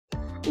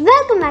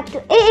welcome back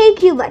to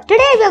AACuber.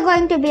 Today we are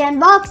going to be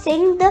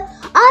unboxing the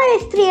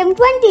RS3M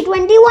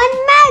 2021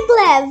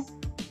 MagLev.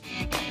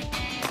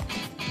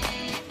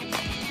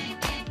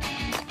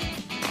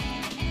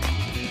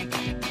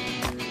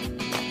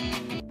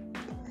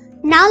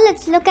 Now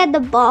let's look at the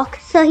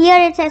box. So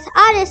here it says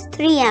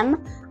RS3M,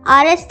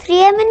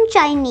 RS3M in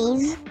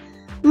Chinese,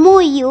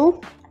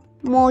 MoYu,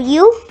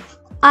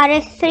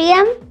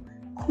 RS3M,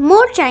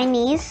 more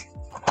Chinese,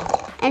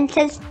 and it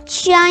says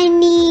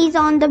Chinese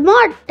on the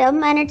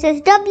bottom, and it says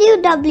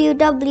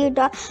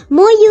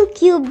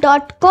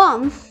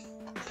www.moyucube.com.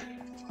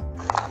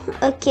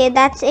 Okay,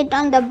 that's it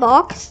on the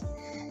box.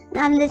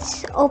 Now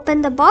let's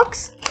open the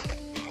box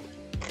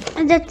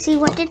and let's see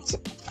what's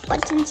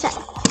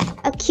inside.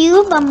 A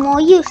cube, a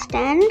MoYu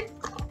stand,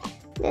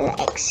 the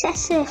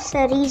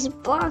accessories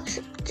box.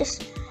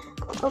 Just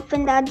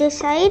open the other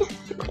side,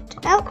 get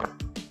it out.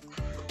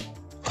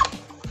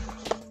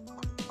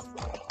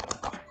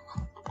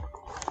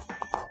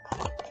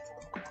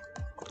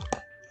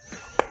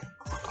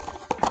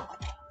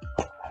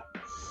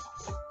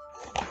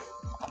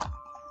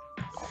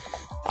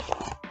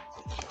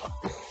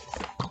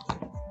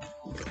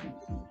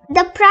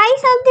 The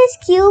price of this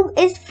cube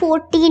is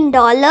 $14.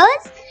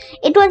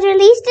 It was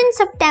released in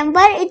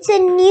September. It's a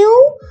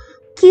new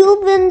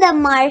cube in the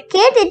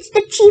market. It's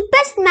the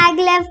cheapest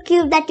MagLev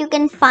cube that you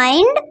can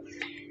find.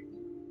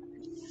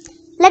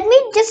 Let me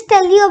just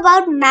tell you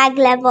about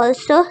MagLev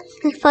also.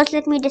 First,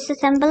 let me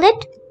disassemble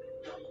it.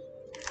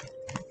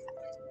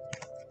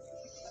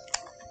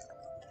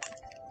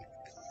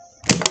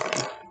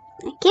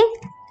 Okay.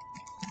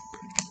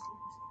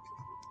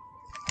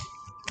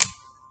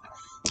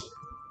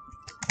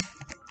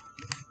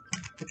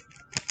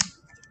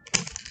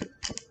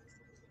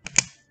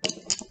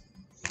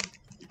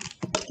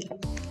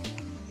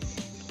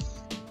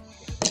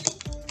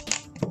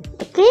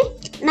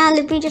 Now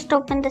let me just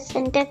open the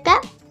center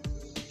cap.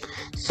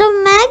 So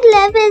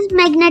MagLev is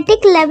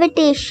magnetic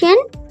levitation,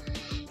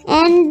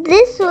 and when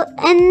there's a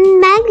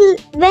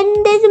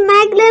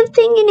MagLev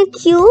thing in a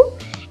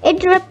cube,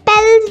 it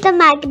repels the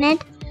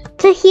magnet.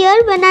 So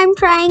here, when I'm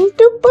trying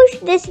to pull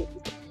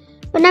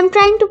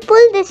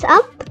this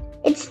up,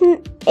 the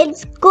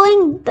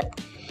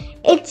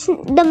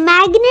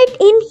magnet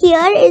in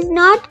here is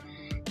not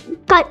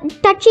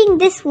touching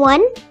this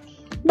one,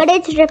 but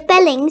it's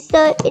repelling,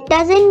 so it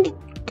doesn't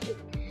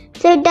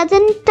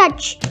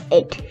touch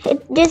it.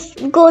 It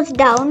just goes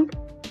down.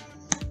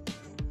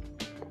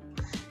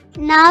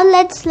 Now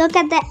let's look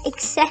at the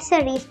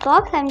accessories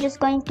box. I'm just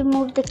going to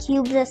move the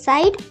cubes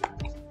aside.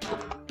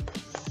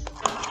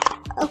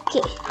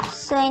 Okay,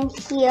 so in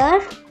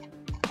here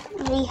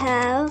we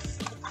have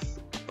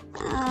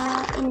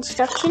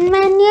instruction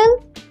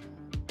manual,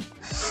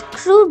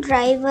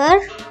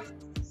 screwdriver,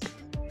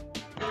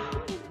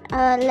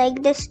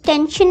 like this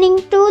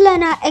tensioning tool,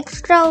 and an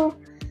extra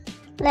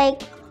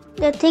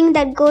the thing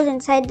that goes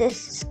inside the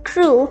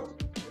screw.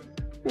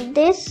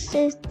 This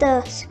is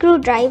the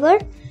screwdriver.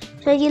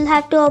 So you'll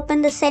have to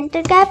open the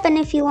center cap, and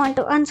if you want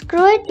to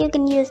unscrew it, you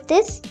can use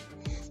this.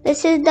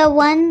 This is the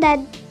one that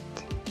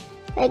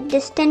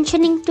this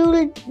tensioning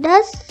tool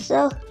does.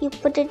 So you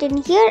put it in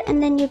here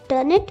and then you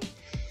turn it.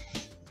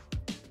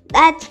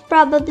 That's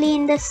probably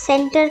in the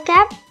center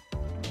cap.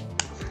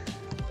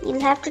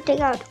 You'll have to take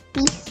out a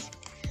piece.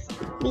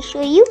 Let me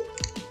show you.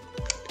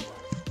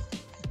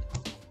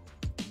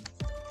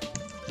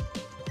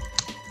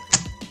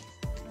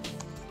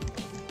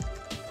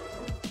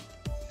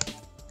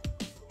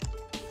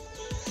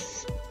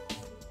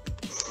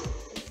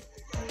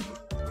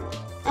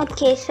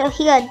 Okay, so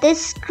here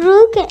this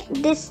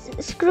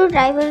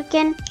screwdriver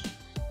can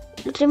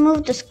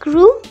remove the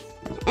screw,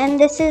 and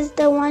this is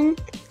the one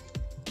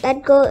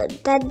that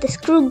the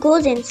screw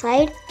goes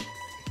inside.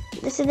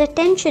 This is the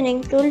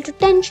tensioning tool to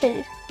tension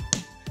it.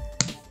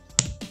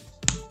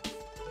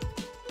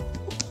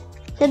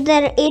 So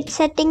there are 8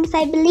 settings,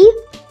 I believe.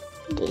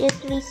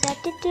 Just reset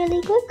it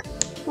really quick.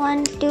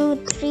 1,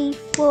 2, 3,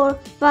 4,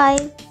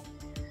 5.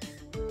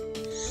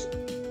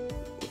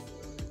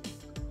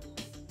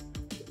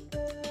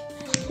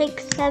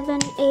 6, 7,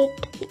 8,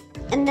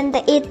 and then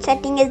the 8th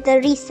setting is the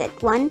reset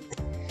one.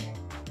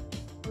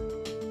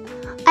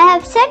 I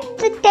have set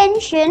the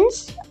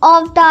tensions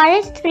of the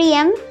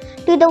RS3M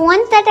to the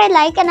ones that I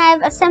like, and I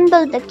have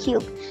assembled the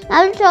cube.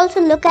 Now let's also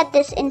look at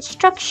this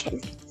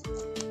instruction.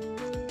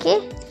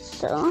 Okay,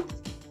 so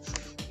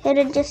here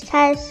it just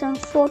has some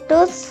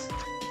photos.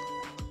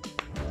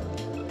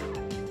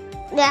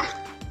 Yeah,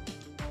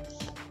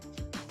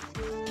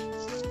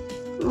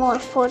 more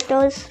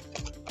photos.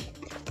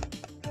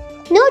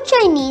 No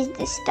Chinese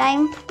this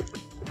time.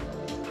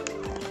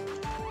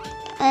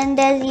 And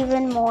there's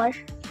even more.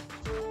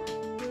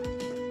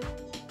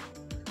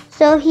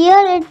 So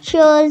here it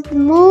shows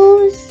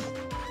moves,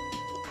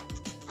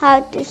 how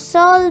to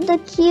solve the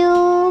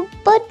cube,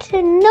 but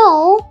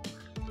no,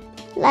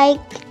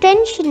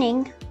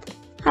 tensioning,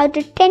 how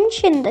to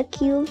tension the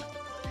cube.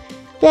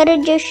 Here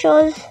it just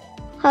shows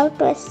how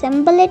to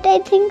assemble it, I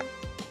think.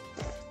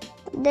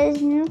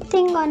 There's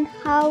nothing on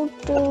how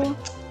to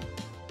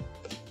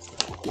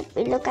If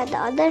we look at the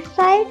other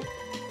side,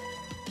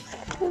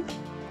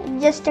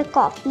 just a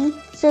copy.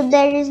 So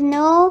there is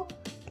no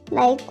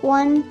like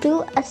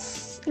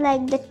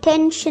like the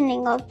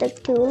tensioning of the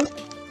tool.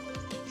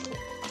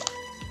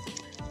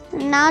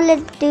 Now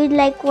let's do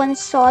like one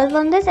solve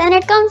on this, and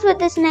it comes with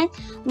this nice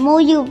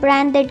MoYu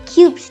branded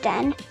cube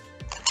stand.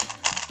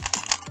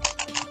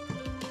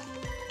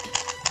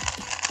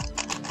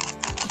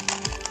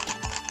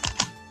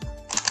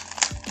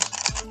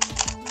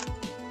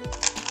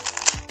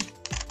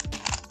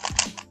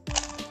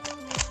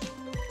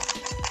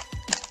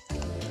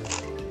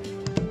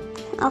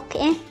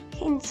 Okay,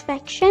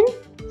 inspection.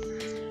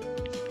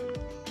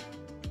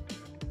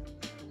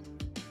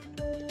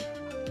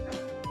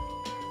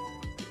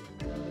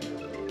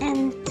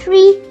 And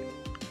 3,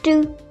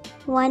 2,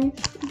 1,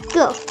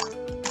 go.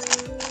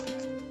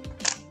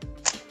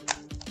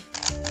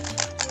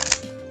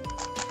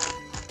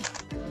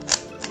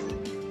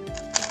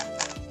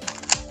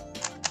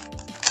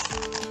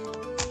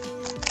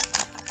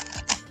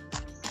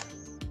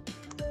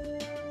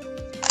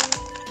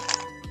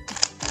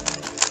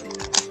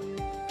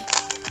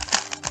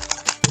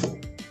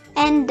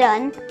 And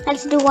done.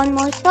 Let's do one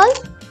more solve.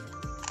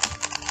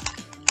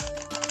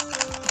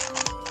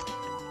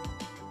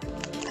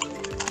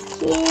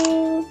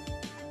 Okay.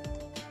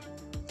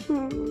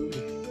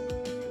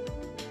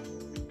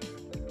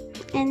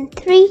 And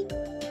 3,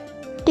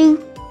 2,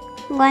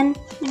 1,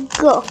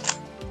 go.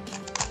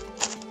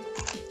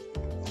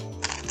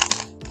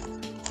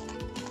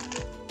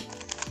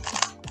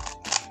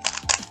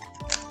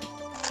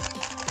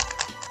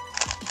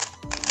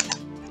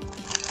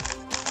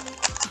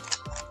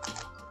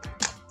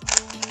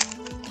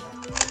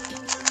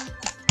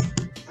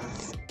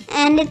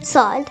 And it's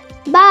solved.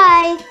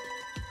 Bye.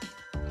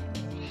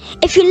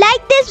 If you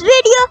like this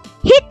video,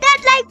 hit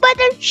that like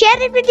button,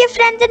 share it with your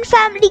friends and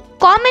family,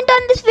 comment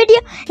on this video,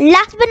 and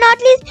last but not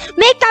least,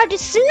 make sure to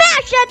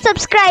smash that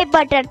subscribe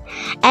button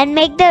and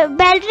make the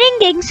bell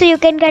ringing so you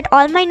can get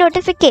all my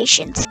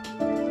notifications.